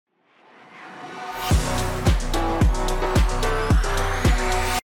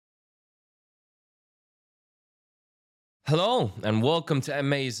Hello and welcome to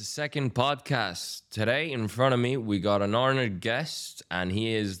MA's second podcast. Today in front of me, we got an honored guest, and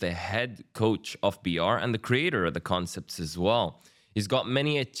he is the head coach of BR and the creator of the concepts as well. He's got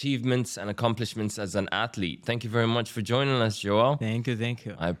many achievements and accomplishments as an athlete. Thank you very much for joining us, Joao. Thank you.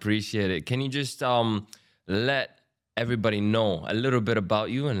 I appreciate it. Can you just let everybody know a little bit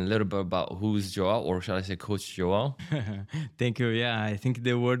about you and a little bit about who's Joao, or shall I say Coach Joao? Thank you. Yeah, I think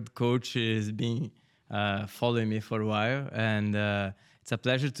the word coach has been following me for a while, and it's a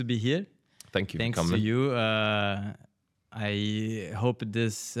pleasure to be here. Thank you Thanks for coming. to you. I hope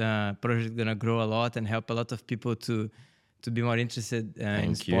this project is going to grow a lot and help a lot of people to be more interested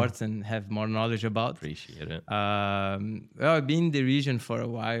in sports and have more knowledge about. Appreciate it. Well, I've been in the region for a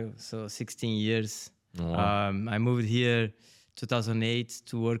while, so 16 years. Wow. I moved here 2008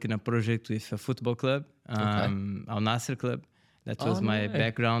 to work in a project with a football club, Al Nasser Club. That was my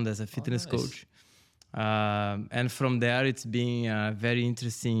background as a fitness coach. And from there, it's been a very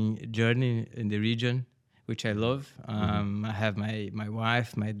interesting journey in the region, which I love. I have my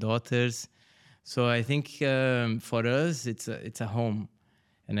wife, my daughters. So I think for us, it's a home.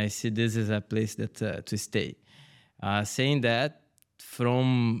 And I see this as a place that to stay. Saying that,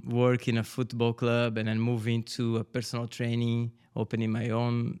 from work in a football club and then moving to a personal training, opening my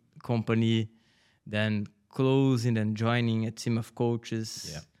own company, then closing and joining a team of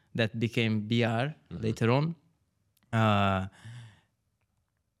coaches that became BR later on.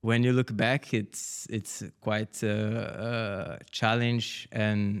 When you look back, it's quite a challenge,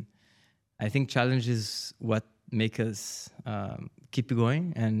 and I think challenge is what make us keep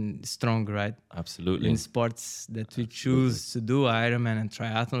going and strong, right? Absolutely. In sports that we choose to do, Ironman and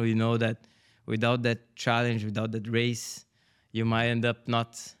triathlon, we know that without that challenge, without that race, you might end up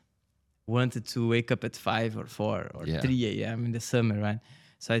not wanted to wake up at 5 or 4 or 3 a.m. in the summer, right?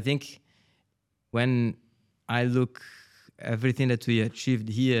 So I think when I look everything that we achieved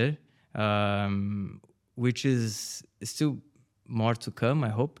here, which is still more to come, I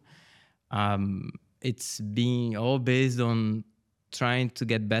hope, it's being all based on trying to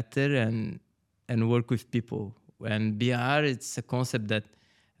get better and work with people. And BR, it's a concept that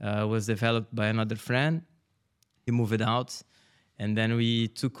was developed by another friend. He moved out, and then we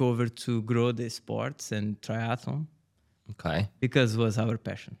took over to grow the sports and triathlon. Okay. Because it was our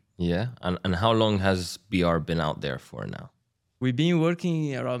passion. Yeah. And how long has BR been out there for now? We've been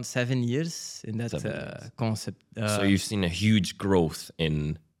working around 7 years in that concept. So you've seen a huge growth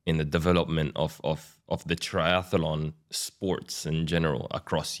in the development of the triathlon sports in general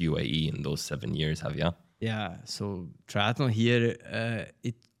across UAE in those 7 years, have you? Yeah, so triathlon here,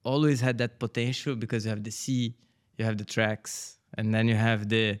 it always had that potential because you have the sea, you have the tracks, and then you have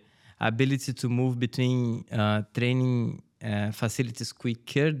the ability to move between training facilities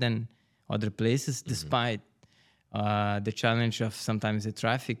quicker than other places, despite the challenge of sometimes the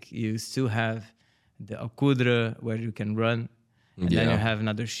traffic. You still have the Al-Qudra where you can run, and then you have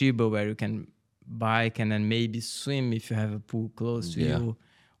another Shiba where you can bike and then maybe swim if you have a pool close to you,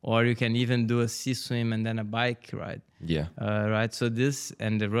 or you can even do a sea swim and then a bike ride. Right. So this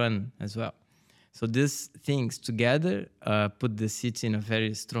and the run as well. So these things together put the city in a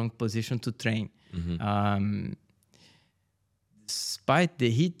very strong position to train. Despite the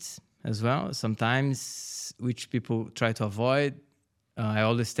heat as well, sometimes which people try to avoid. I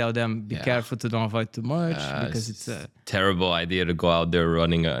always tell them, be careful to don't avoid too much because it's a terrible idea to go out there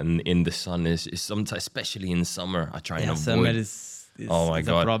running in the sun. Is sometimes, especially in summer, I try and avoid. Summer is a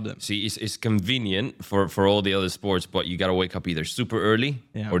problem. See, it's convenient for all the other sports, but you got to wake up either super early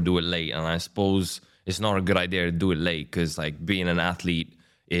or do it late. And I suppose it's not a good idea to do it late because like being an athlete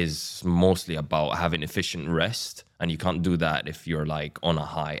is mostly about having efficient rest, and you can't do that if you're like on a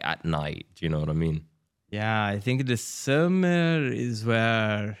high at night. Do you know what I mean? Yeah, I think the summer is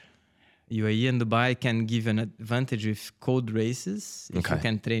where UAE and Dubai can give an advantage with cold races if you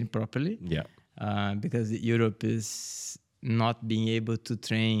can train properly. Because Europe is not being able to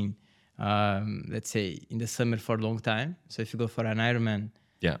train, let's say, in the summer for a long time. So if you go for an Ironman,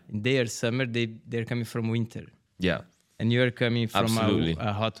 in their summer, they're coming from winter. And you're coming from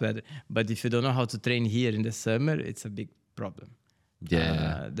a hot weather. But if you don't know how to train here in the summer, it's a big problem.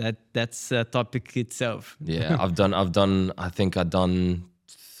 That's a topic itself. I've done I think I've done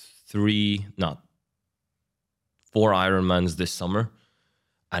 4 Ironmans this summer,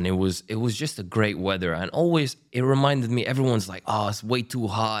 and it was just a great weather, and always it reminded me, everyone's like, oh, it's way too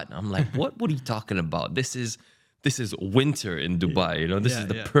hot. I'm like, what are you talking about? This is winter in Dubai, you know, this is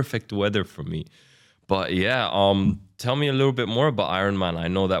the perfect weather for me. But tell me a little bit more about Ironman. I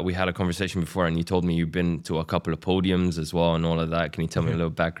know that we had a conversation before and you told me you've been to a couple of podiums as well and all of that. Can you tell me a little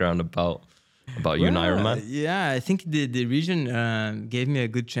background about about you and Ironman? Yeah, I think the region gave me a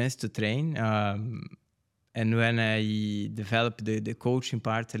good chance to train. And when I developed the coaching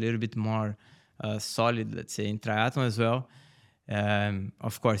part a little bit more solid, let's say, in triathlon as well,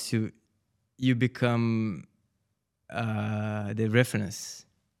 of course, you become the reference.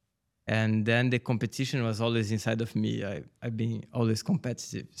 And then the competition was always inside of me. I've been always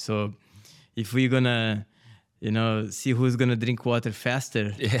competitive. So if we're gonna, see who's gonna drink water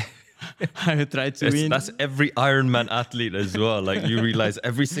faster, Yeah. I will try to win. That's every Ironman athlete as well. Like you realize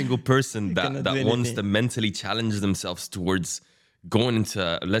every single person cannot that do wants anything. to mentally challenge themselves towards going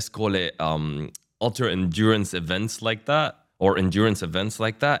into, let's call it ultra endurance events like that, or endurance events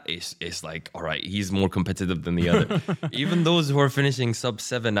like that, is like, all right, he's more competitive than the other. Even those who are finishing sub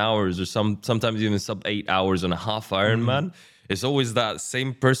 7 hours or sometimes even sub 8 hours on a half Ironman, it's always that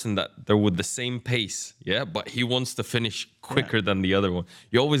same person that they're with the same pace, yeah, but he wants to finish quicker than the other one.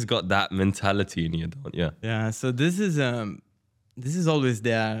 You always got that mentality in you, don't you? Yeah. So this is always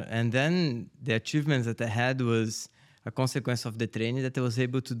there. And then the achievements that I had was a consequence of the training that I was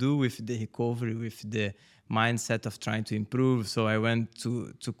able to do with the recovery, with the mindset of trying to improve. So I went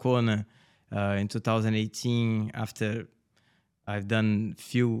to Kona in 2018 after I've done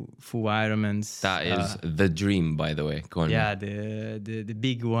few full Ironmans. That is the dream, by the way. Go on. Yeah, the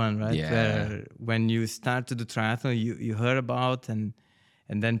big one, right? Yeah. Where when you start to do triathlon, you heard about and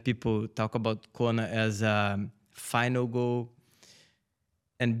then people talk about Kona as a final goal.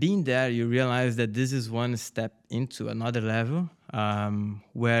 And being there, you realize that this is one step into another level,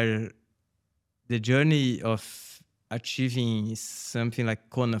 where the journey of achieving something like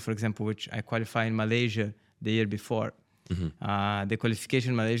Kona, for example, which I qualified in Malaysia the year before. The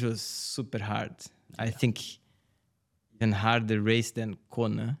qualification in Malaysia was super hard. I think even harder race than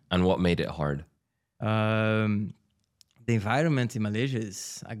Kona. And what made it hard? The environment in Malaysia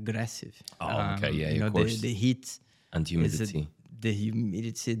is aggressive. Oh, okay, yeah, of course. The heat And humidity. The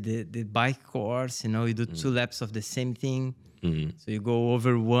humidity, the bike course, you do 2 laps of the same thing. So you go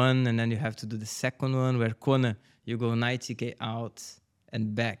over one and then you have to do the second one, where Kona, you go 90K out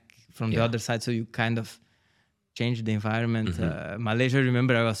and back from the other side. So you kind of change the environment. Malaysia, I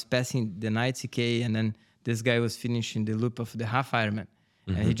remember I was passing the 90K and then this guy was finishing the loop of the half Ironman.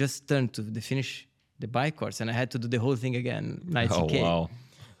 And he just turned to finish the bike course and I had to do the whole thing again, 90K. Oh, wow.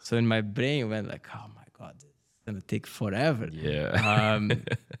 So in my brain went like, oh my God, it's going to take forever. Yeah.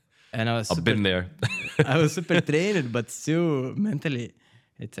 And I was I've been there. I was super trained, but still mentally,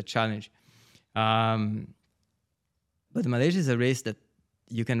 it's a challenge. But Malaysia is a race that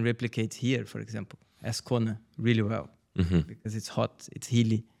you can replicate here, for example, as Kona, really well, because it's hot, it's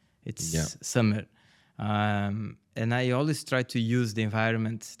hilly, it's summer. And I always try to use the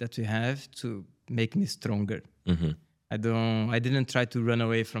environment that we have to make me stronger. I didn't try to run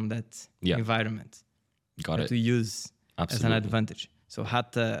away from that environment. Got it. To use Absolutely. as an advantage. So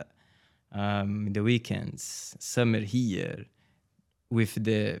Hatha, in the weekends, summer here, with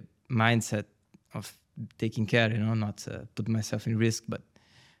the mindset of taking care, not put myself in risk, but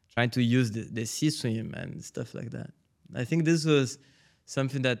trying to use the sea swim and stuff like that. I think this was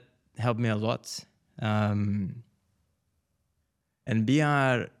something that helped me a lot. And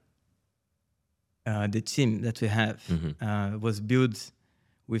BR, the team that we have, was built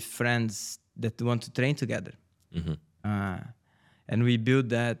with friends that want to train together. And we built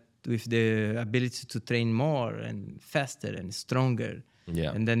that with the ability to train more and faster and stronger.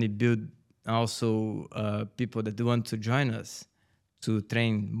 Yeah. And then we build also people that want to join us to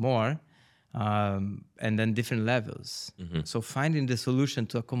train more, and then different levels. So finding the solution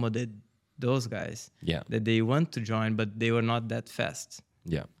to accommodate those guys that they want to join, but they were not that fast.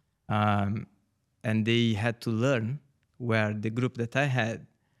 Yeah. And they had to learn, where the group that I had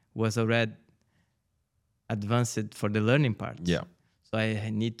was already advanced for the learning part. Yeah. So I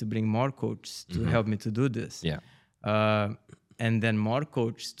need to bring more coaches to help me to do this. Yeah. And then more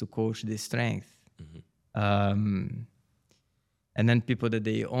coaches to coach the strength. And then people that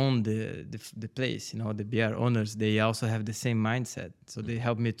they own the place, the BR owners, they also have the same mindset. So they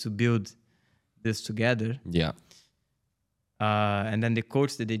help me to build this together. Yeah. And then the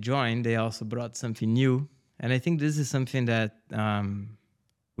coach that they joined, they also brought something new. And I think this is something that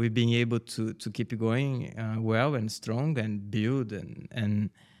we've been able to keep going well and strong and build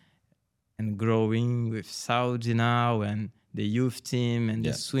and growing with Saudi now and the youth team and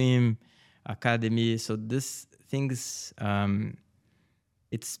the swim academy. So this things,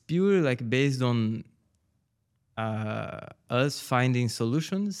 it's pure like based on us finding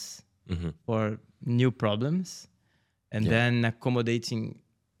solutions for new problems and then accommodating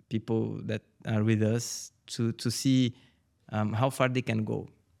people that are with us to see how far they can go.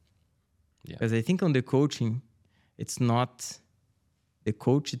 Yeah. Because I think on the coaching, it's not the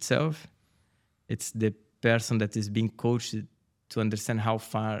coach itself, it's the person that is being coached to understand how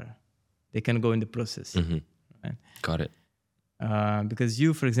far they can go in the process. Right? Got it. Because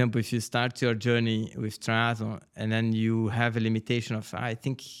you, for example, if you start your journey with triathlon and then you have a limitation of, I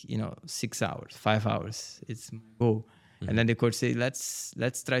think, 6 hours, 5 hours, it's my goal. And then the coach say,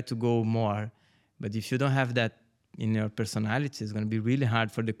 let's try to go more. But if you don't have that in your personality, it's going to be really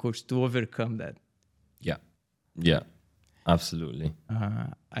hard for the coach to overcome that. Yeah, absolutely.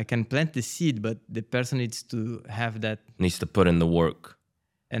 I can plant the seed, but the person needs to have that. Needs to put in the work.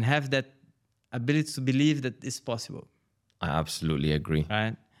 And have that ability to believe that it's possible. I absolutely agree.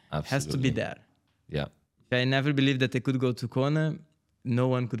 Right? Absolutely. Has to be there. Yeah. If I never believed that I could go to Kona, no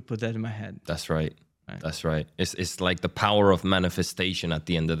one could put that in my head. That's right. That's right. It's like the power of manifestation at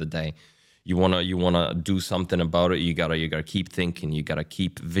the end of the day. You wanna do something about it. You gotta keep thinking. You gotta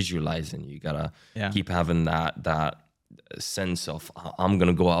keep visualizing. You gotta keep having that sense of, I'm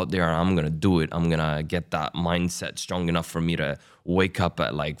gonna go out there and I'm gonna do it. I'm gonna get that mindset strong enough for me to wake up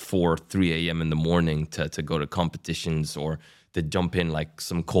at like 3 a.m. in the morning to go to competitions, or to jump in like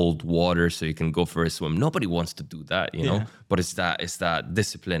some cold water so you can go for a swim. Nobody wants to do that, you know? But it's that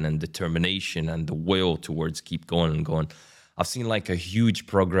discipline and determination and the will towards keep going and going. I've seen like a huge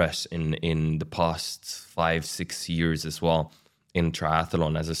progress in the past 5-6 years as well in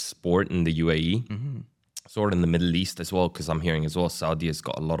triathlon as a sport in the UAE, sort of in the Middle East as well, because I'm hearing as well Saudi has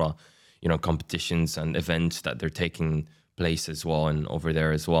got a lot of, competitions and events that they're taking place as well, and over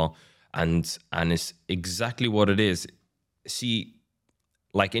there as well. And it's exactly what it is. See,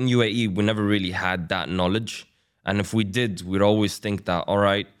 like in UAE, we never really had that knowledge. And if we did, we'd always think that, all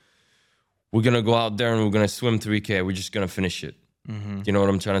right, we're going to go out there and we're going to swim 3K. We're just going to finish it. You know what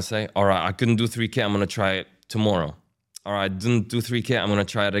I'm trying to say? All right, I couldn't do 3K. I'm going to try it tomorrow. All right, I didn't do 3K. I'm going to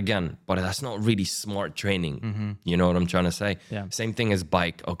try it again. But that's not really smart training. You know what I'm trying to say? Yeah. Same thing as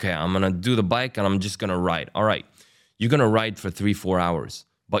bike. Okay, I'm going to do the bike and I'm just going to ride. All right, you're going to ride for 3-4 hours.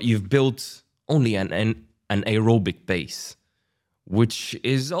 But you've built only an aerobic base, which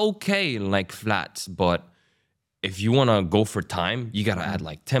is okay, like flats. But if you want to go for time, you got to add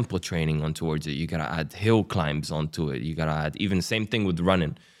like tempo training on towards it. You got to add hill climbs onto it. You got to add, even same thing with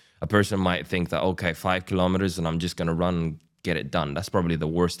running. A person might think that, okay, 5 kilometers and I'm just going to run and get it done. That's probably the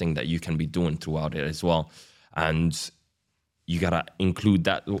worst thing that you can be doing throughout it as well. And you got to include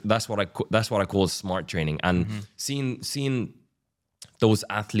that. That's what I call smart training. And seeing those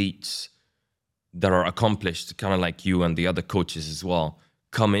athletes that are accomplished, kind of like you and the other coaches as well,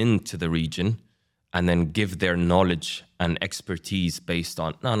 come into the region and then give their knowledge and expertise based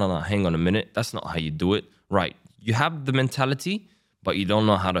on, no, hang on a minute. That's not how you do it. Right. You have the mentality, but you don't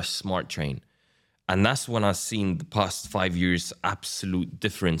know how to smart train. And that's when I've seen the past 5 years absolute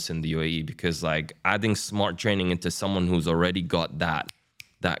difference in the UAE, because like adding smart training into someone who's already got that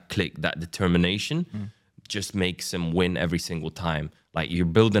click, that determination, just makes him win every single time. Like you're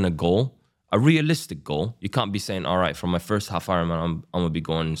building a goal, a realistic goal. You can't be saying, all right, for my first half Ironman, I'm going to be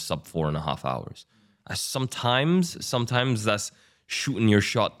going sub 4.5 hours. Sometimes that's shooting your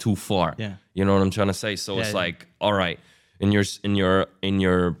shot too far. Yeah. You know what I'm trying to say? So it's like, all right, in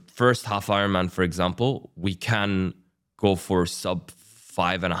your first half Ironman, for example, we can go for sub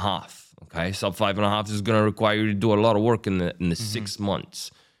 5.5. Okay, sub 5.5 is going to require you to do a lot of work in the 6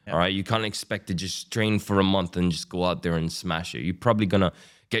 months. All right, you can't expect to just train for a month and just go out there and smash it. You're probably gonna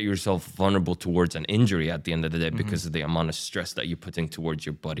get yourself vulnerable towards an injury at the end of the day because of the amount of stress that you're putting towards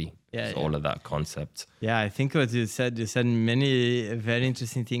your body. All of that concept. Yeah, I think what you said many very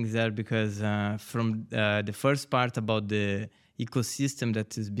interesting things there, because from the first part about the ecosystem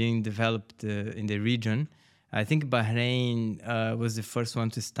that is being developed in the region, I think Bahrain was the first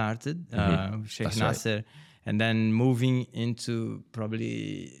one to start it, Sheikh Nasser, right. And then moving into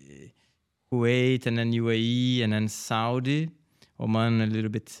probably Kuwait and then UAE and then Saudi, Oman a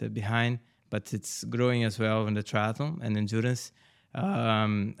little bit behind, but it's growing as well in the triathlon and endurance.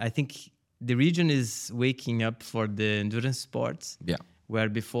 I think the region is waking up for the endurance sports, where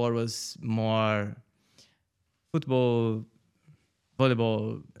before was more football,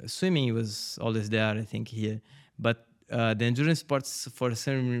 volleyball, swimming was always there, I think, here. But the endurance sports, for a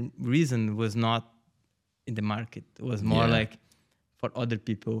certain reason, was not in the market. It was more like for other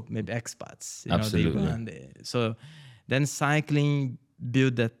people, maybe expats. Absolutely. So then cycling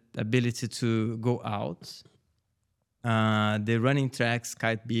built that ability to go out. The running tracks,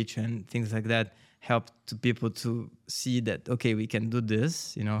 Kite Beach and things like that helped to people to see that, okay, we can do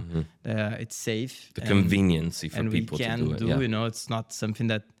this, it's safe. The convenience for people to do it. It's not something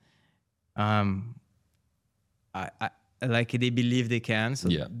that like they believe they can. So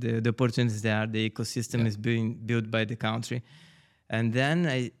the opportunities there, the ecosystem is being built by the country. And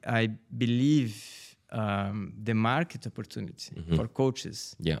then I believe the market opportunity for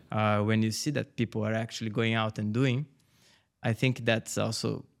coaches, when you see that people are actually going out and doing, I think that's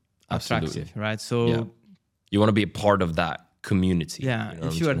also attractive, right? So you want to be a part of that community. Yeah,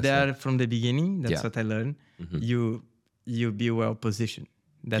 if you are there from the beginning, that's what I learned. You be well positioned.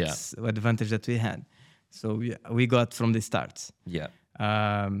 That's the advantage that we had. So we got from the start. Yeah.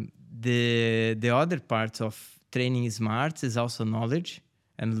 The other part of training smart is also knowledge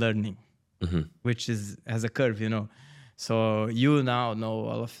and learning, which has a curve, you know. So you now know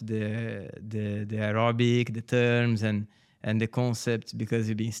all of the aerobic, the terms and the concepts because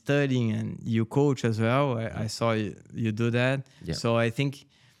you've been studying and you coach as well. I saw you do that. Yeah. So I think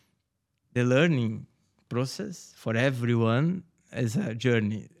the learning process for everyone is a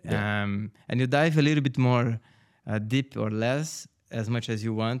journey. And you dive a little bit more deep or less as much as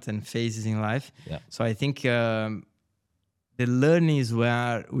you want and phases in life. Yeah. So I think the learning is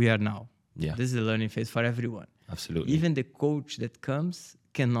where we are now. Yeah. This is the learning phase for everyone. Absolutely. Even the coach that comes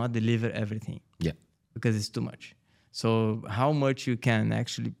cannot deliver everything. Yeah. Because it's too much. So how much you can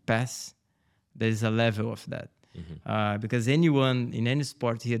actually pass, there is a level of that. Because anyone in any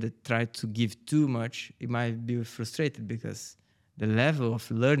sport here that tries to give too much, it might be frustrated because the level of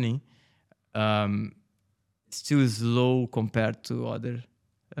learning still is low compared to other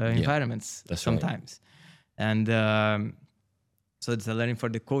environments sometimes. Right. And so it's a learning for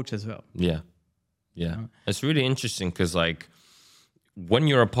the coach as well. Yeah. Yeah. It's really interesting because like when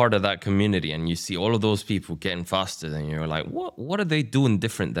you're a part of that community and you see all of those people getting faster, then you're like, what are they doing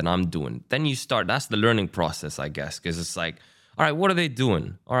different than I'm doing? Then you start, that's the learning process, I guess, because it's like, all right, what are they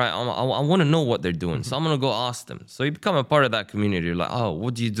doing? All right, I want to know what they're doing. So I'm going to go ask them. So you become a part of that community. You're like, oh,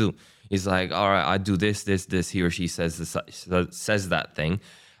 what do you do? He's like, all right, I do this. He or she says that thing.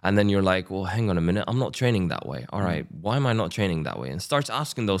 And then you're like, well, hang on a minute. I'm not training that way. All right, why am I not training that way? And starts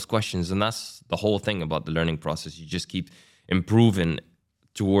asking those questions. And that's the whole thing about the learning process. You just keep improving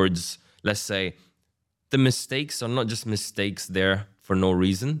towards, let's say, the mistakes are not just mistakes there for no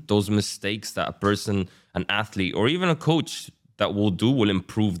reason. Those mistakes that a person, an athlete, or even a coach that will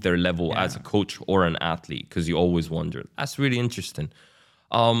improve their level as a coach or an athlete, because you always wonder. That's really interesting.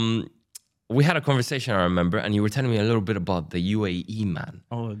 We had a conversation, I remember, and you were telling me a little bit about the UAE man.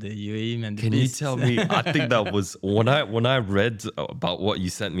 Oh, the UAE man. Can you tell me? I think that was when I read about what you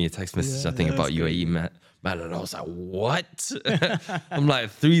sent me a text message. I think about UAE man, and I was like, what? I'm like,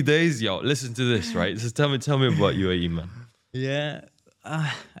 3 days, yo. Listen to this, right? Just tell me about UAE man. Yeah,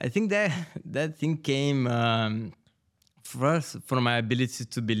 I think that thing came first from my ability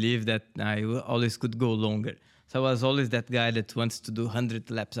to believe that I always could go longer. So I was always that guy that wants to do 100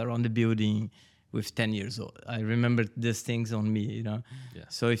 laps around the building with 10 years old. I remember these things on me, you know. Yeah.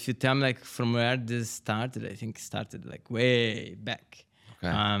 So if you tell me like from where this started, I think it started like way back. Okay.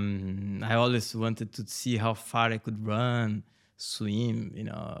 I always wanted to see how far I could run, swim, you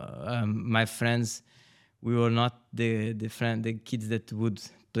know. My friends, we were not the kids that would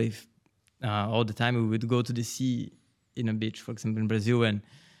play all the time. We would go to the sea in a beach, for example, in Brazil, and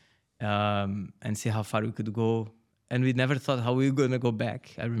see how far we could go. And we never thought how we were going to go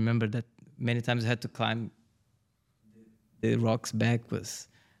back. I remember that many times I had to climb the rocks back,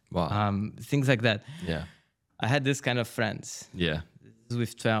 things like that. Yeah. I had this kind of friends. Yeah.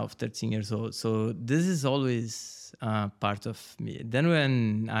 With 12, 13 years old. So this is always part of me. Then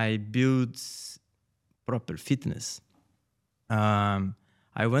when I built proper fitness, I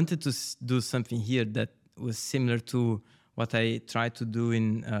wanted to do something here that was similar to what I tried to do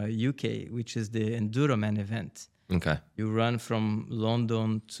in UK, which is the Enduroman event. Okay. You run from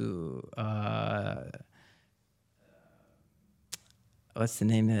London to what's the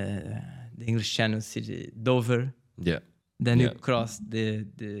name? The English Channel city, Dover. Yeah. Then you cross the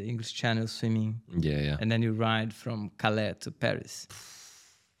English Channel swimming. Yeah. And then you ride from Calais to Paris.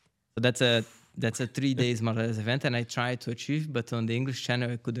 So that's a 3 days more or less event, and I tried to achieve, but on the English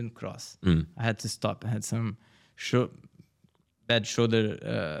Channel I couldn't cross. I had to stop. I had some bad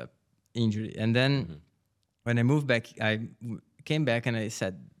shoulder injury. And then when I moved back, I came back and I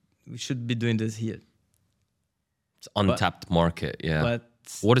said, we should be doing this here. It's untapped market, yeah. But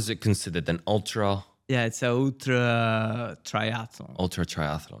what is it considered? An ultra? Yeah, it's an ultra triathlon. Ultra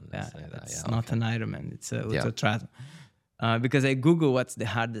triathlon. It's not an Ironman. It's an ultra triathlon. Because I Googled what's the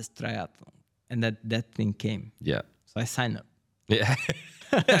hardest triathlon, and that thing came. Yeah. So I signed up. Yeah.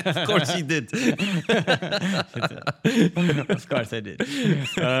 Of course you did. Of course I did.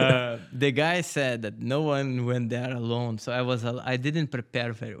 The guy said that no one went there alone, so I didn't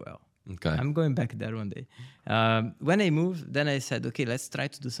prepare very well. Okay. I'm going back there one day. When I moved, then I said, okay, let's try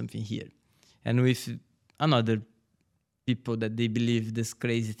to do something here. And with another people that they believe these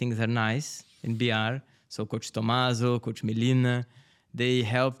crazy things are nice in BR. So Coach Tommaso, Coach Melina, they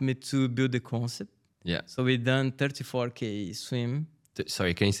helped me to build the concept. Yeah. So we done 34K swim.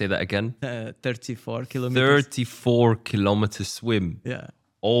 Sorry, can you say that again? 34 kilometers. 34 kilometer swim. Yeah.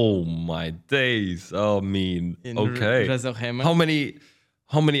 Oh my days. Oh, I mean, In okay. Razorhammer.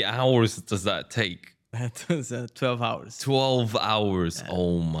 How many hours does that take? That was 12 hours. 12 hours.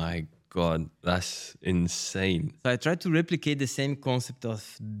 Oh my God, that's insane. So I tried to replicate the same concept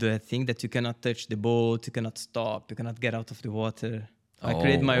of the thing that you cannot touch the boat, you cannot stop, you cannot get out of the water. I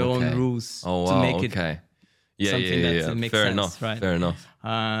create my own rules to make it something that makes Fair sense, enough. right? Fair enough.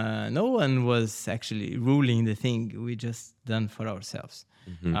 No one was actually ruling the thing. We just done for ourselves.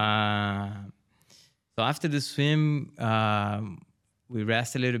 So after the swim, we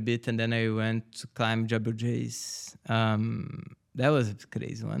rest a little bit, and then I went to climb Jabal Jais. That was a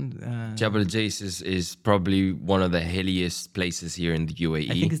crazy one. Jabal Jais is probably one of the hilliest places here in the UAE.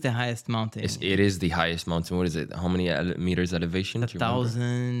 I think it's the highest mountain. It is the highest mountain. What is it? How many meters elevation?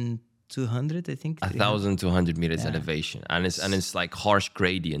 1,200, I think. 1,200 meters elevation, and it's like harsh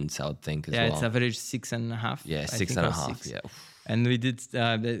gradients, I would think as well. Yeah, it's average 6.5. Yeah, 6.5. Yeah, and we did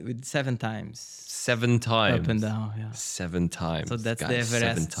 7 times. 7 times up and down. Yeah, 7 times. So that's guys, the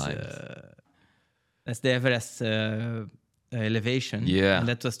Everest. 7 times. That's the Everest elevation. Yeah, and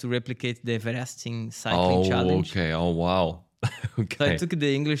that was to replicate the Everesting cycling challenge. Okay. Oh wow. Okay. So I took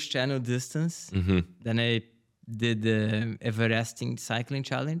the English Channel distance. Then I did the Everesting cycling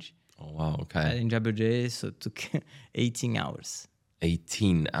challenge. Oh wow. Okay. In Jabal Jais, so it took 18 hours.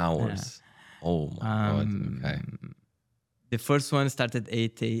 18 hours. Yeah. Oh my God. Okay. The first one started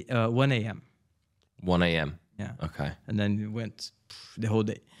 1 a.m. 1 a.m. Yeah. Okay. And then we went the whole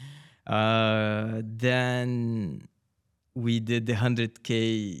day. Then we did the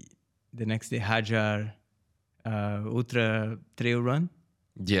 100K the next day, Hajar Ultra Trail Run.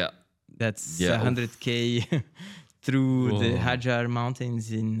 Yeah. That's 100K through the Hajar Mountains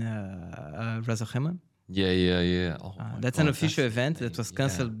in Ras Al Khaimah. Yeah. Oh that's an official event that was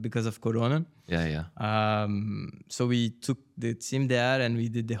cancelled because of Corona. Yeah. So we took the team there and we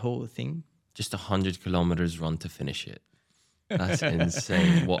did the whole thing. Just 100 kilometers run to finish it. That's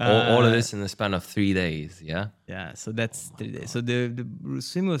insane. Well, all of this in the span of 3 days, yeah? Yeah, so that's 3 days. So the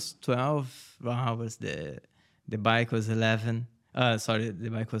swim was 12 hours. The bike was 11. The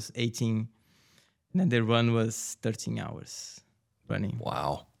bike was 18. And then the run was 13 hours running.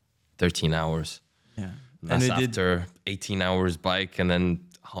 Wow. 13 hours. Yeah. That's and after 18 hours bike and then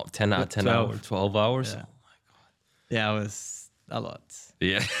 10 hours, 12 hours. Yeah. Oh my God. Yeah, it was a lot.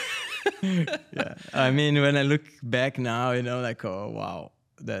 Yeah. Yeah. I mean, when I look back now, like, oh, wow,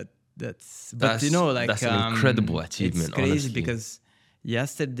 that's but like that's an incredible achievement. It's crazy honestly. Because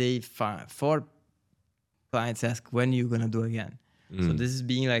yesterday 4 clients asked when you're gonna do again. So this is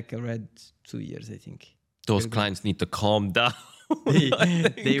being like already 2 years, I think. Those clients need to calm down.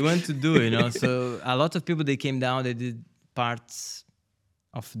 they want to do, So a lot of people, they came down, they did parts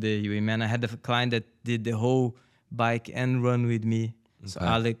of the UAE. I had a client that did the whole bike and run with me. Okay. So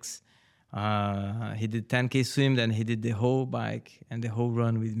Alex, he did 10K swim, then he did the whole bike and the whole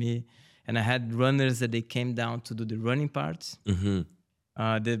run with me. And I had runners that they came down to do the running parts.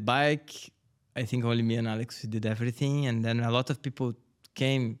 The bike, I think only me and Alex did everything. And then a lot of people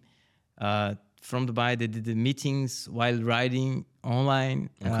came from Dubai. They did the meetings while riding online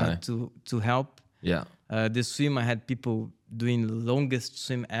to help. Yeah. The swim, I had people doing the longest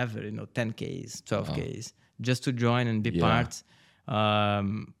swim ever, 10Ks, 12Ks, just to join and be part.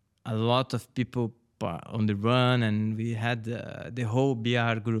 A lot of people on the run, and we had the whole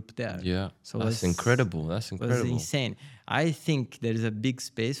BR group there. Yeah, so that's incredible. That's incredible. It was insane. I think there is a big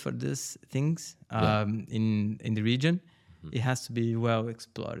space for these things in the region. It has to be well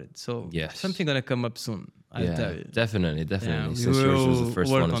explored. So something gonna come up soon. I'll tell you. Definitely. Yeah, since yours was the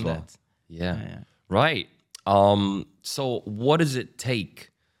first one as well. That. Yeah. Right. So what does it take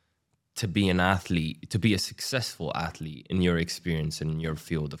to be an athlete, to be a successful athlete in your experience and in your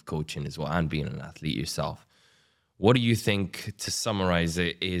field of coaching as well, and being an athlete yourself? What do you think, to summarize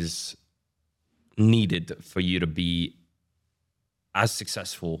it, is needed for you to be as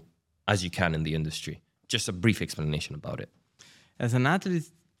successful as you can in the industry? Just a brief explanation about it. As an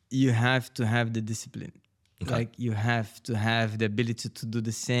athlete, you have to have the discipline. Okay. Like you have to have the ability to do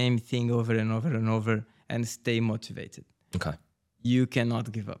the same thing over and over and over and stay motivated. Okay. You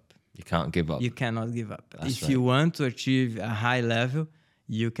cannot give up. You can't give up. You cannot give up. If you want to achieve a high level,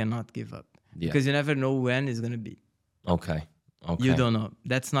 you cannot give up. Yeah. Because you never know when it's going to be. Okay. Okay. You don't know.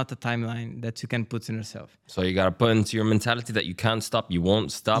 That's not a timeline that you can put in yourself. So you got to put into your mentality that you can't stop. You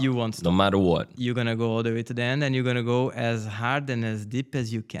won't stop. You won't No stop. matter what. You're going to go all the way to the end, and you're going to go as hard and as deep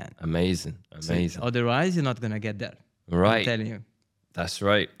as you can. Amazing. Amazing. Otherwise, you're not going to get there. Right. I'm telling you. That's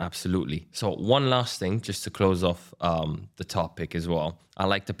right. Absolutely. So one last thing, just to close off the topic as well. I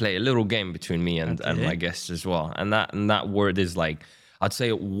like to play a little game between me and my guests as well. And that word is like, I'd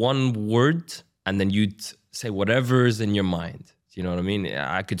say one word and then you'd say whatever is in your mind. Do you know what I mean?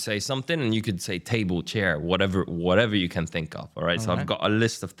 I could say something and you could say table, chair, whatever you can think of. All right. So I've got a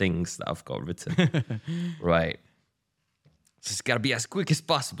list of things that I've got written. Right. So it's got to be as quick as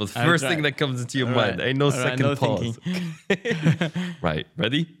possible. The first thing that comes into your mind. Ain't no second pause. Right.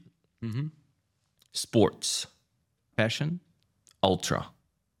 Ready? Mm-hmm. Sports. Passion. Ultra.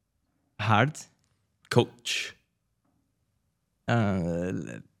 Hard. Coach.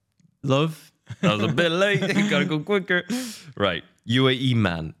 Love. That was a bit late. You gotta go quicker. Right. UAE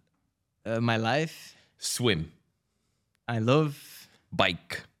man. My life. Swim. I love.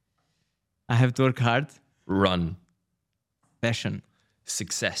 Bike. I have to work hard. Run. Passion.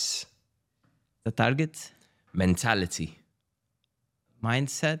 Success. The target. Mentality.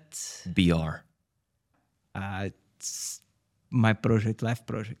 Mindset. BR. It's my project, life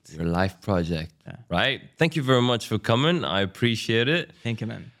project. Your life project. Yeah. Right. Thank you very much for coming. I appreciate it. Thank you,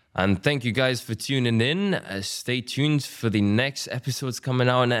 man. And thank you guys for tuning in. Stay tuned for the next episodes coming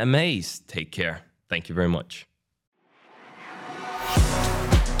out in MAs. Take care. Thank you very much.